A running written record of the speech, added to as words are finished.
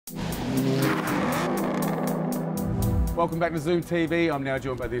Welcome back to ZoomTV. I'm now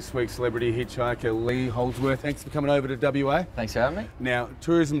joined by this week's celebrity hitchhiker, Lee Holdsworth. Thanks for coming over to WA. Thanks for having me. Now,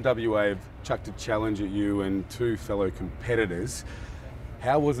 Tourism WA have chucked a challenge at you and two fellow competitors.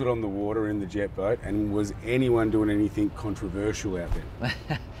 How was it on the water in the jet boat, and was anyone doing anything controversial out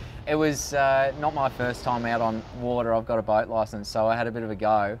there? It was not my first time out on water. I've got a boat licence, so I had a bit of a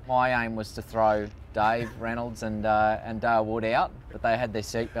go. My aim was to throw Dave Reynolds and Dale Wood out, but they had their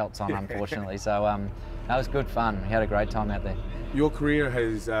seatbelts on, unfortunately. So that was good fun. We had a great time out there. Your career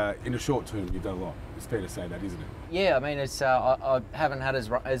has, in a short term, you've done a lot. It's fair to say that, isn't it? Yeah, I mean, it's I haven't had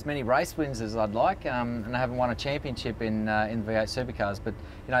as many race wins as I'd like, and I haven't won a championship in V8 Supercars, but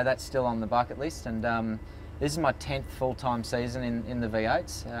you know that's still on the bucket list. And this is my 10th full-time season in the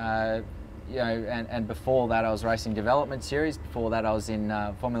V8s. You know, and before that I was racing development series. Before that I was in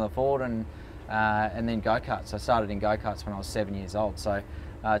Formula Ford and then go-karts. I started in go-karts when I was 7 years old. So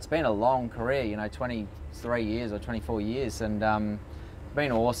it's been a long career, you know, 23 years or 24 years, and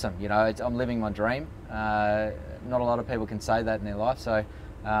been awesome. You know, I'm living my dream. Not a lot of people can say that in their life. So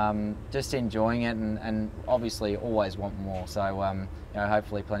just enjoying it, and obviously always want more. So you know,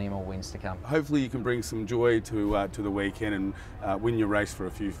 hopefully plenty more wins to come. Hopefully you can bring some joy to the weekend and win your race for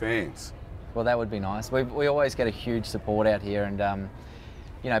a few fans. Well, that would be nice. We always get a huge support out here, and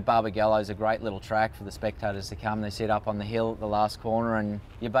you know, Barbagallo is a great little track for the spectators to come. They sit up on the hill at the last corner, and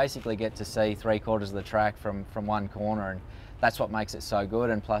you basically get to see 3/4 of the track from one corner, and that's what makes it so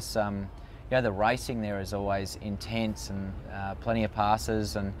good. And plus, you know, the racing there is always intense, and plenty of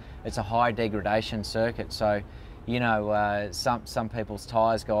passes, and it's a high degradation circuit. So, you know, some people's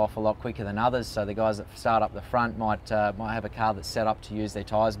tyres go off a lot quicker than others. So the guys that start up the front might have a car that's set up to use their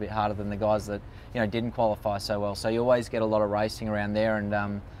tyres a bit harder than the guys that, you know, didn't qualify so well. So you always get a lot of racing around there,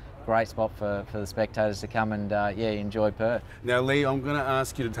 and great spot for the spectators to come and yeah, enjoy Perth. Now, Lee, I'm going to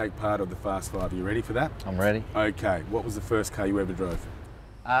ask you to take part of the Fast Five. Are you ready for that? I'm ready. Okay. What was the first car you ever drove?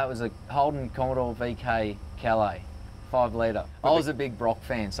 It was a Holden Commodore VK Calais, 5 litre. I was a big Brock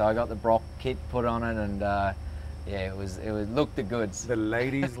fan, so I got the Brock kit put on it, and yeah, it looked the goods. The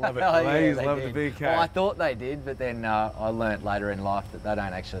ladies love it. The ladies love the VK. Well, I thought they did, but then I learnt later in life that they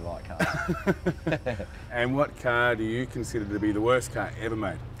don't actually like cars. And what car do you consider to be the worst car ever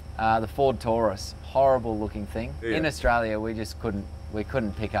made? The Ford Taurus. Horrible looking thing. Yeah. In Australia, we just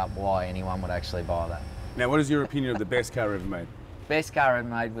couldn't pick up why anyone would actually buy that. Now, what is your opinion of the best car ever made? Best car ever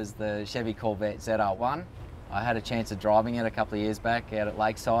made was the Chevy Corvette ZR1. I had a chance of driving it a couple of years back out at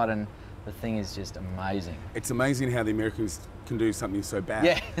Lakeside, and the thing is just amazing. It's amazing how the Americans can do something so bad,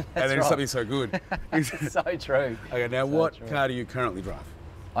 yeah, and then right. Something so good. So true. Okay, now what car do you currently drive?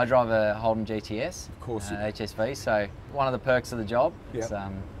 I drive a Holden GTS, of course, HSV. So one of the perks of the job. Yep.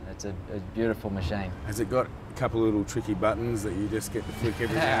 It's a beautiful machine. Has it got a couple of little tricky buttons that you just get to flick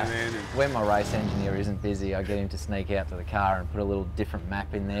every now and then? When my race engineer isn't busy, I get him to sneak out to the car and put a little different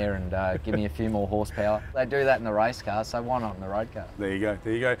map in there and give me a few more horsepower. They do that in the race car, so why not in the road car? There you go,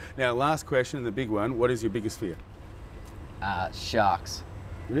 there you go. Now, last question, the big one. What is your biggest fear? Sharks.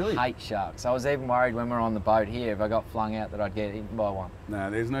 Really? Hate sharks. I was even worried when we were on the boat here if I got flung out that I'd get eaten by one. No,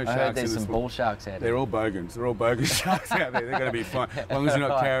 there's no sharks. I heard there's some bull sharks out there. They're all bogans. They're all bogan sharks out there. They're going to be fine. As long as you're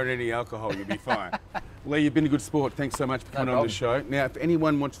not carrying any alcohol, you'll be fine. Lee, you've been a good sport. Thanks so much for coming on the show. Now, if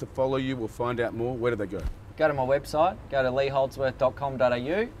anyone wants to follow you or find out more, where do they go? Go to my website, go to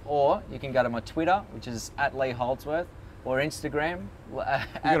leeholdsworth.com.au, or you can go to my Twitter, which is @LeeHoldsworth, or Instagram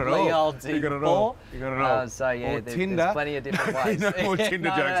 @LeeHoldsworth. You got it all. You got it all. So yeah, Tinder. there's plenty of different ways. No more Tinder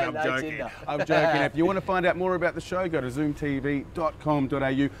jokes. I'm joking. Tinder. I'm joking. If you want to find out more about the show, go to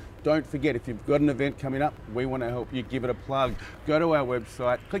ZoomTV.com.au. Don't forget, if you've got an event coming up, we want to help you. Give it a plug. Go to our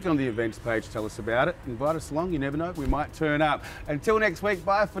website, click on the events page, tell us about it, invite us along. You never know, we might turn up. Until next week,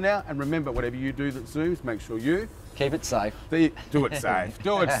 bye for now. And remember, whatever you do that Zooms, make sure you keep it safe. Do it safe.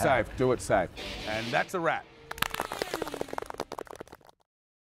 Do it safe. Do it safe. And that's a wrap.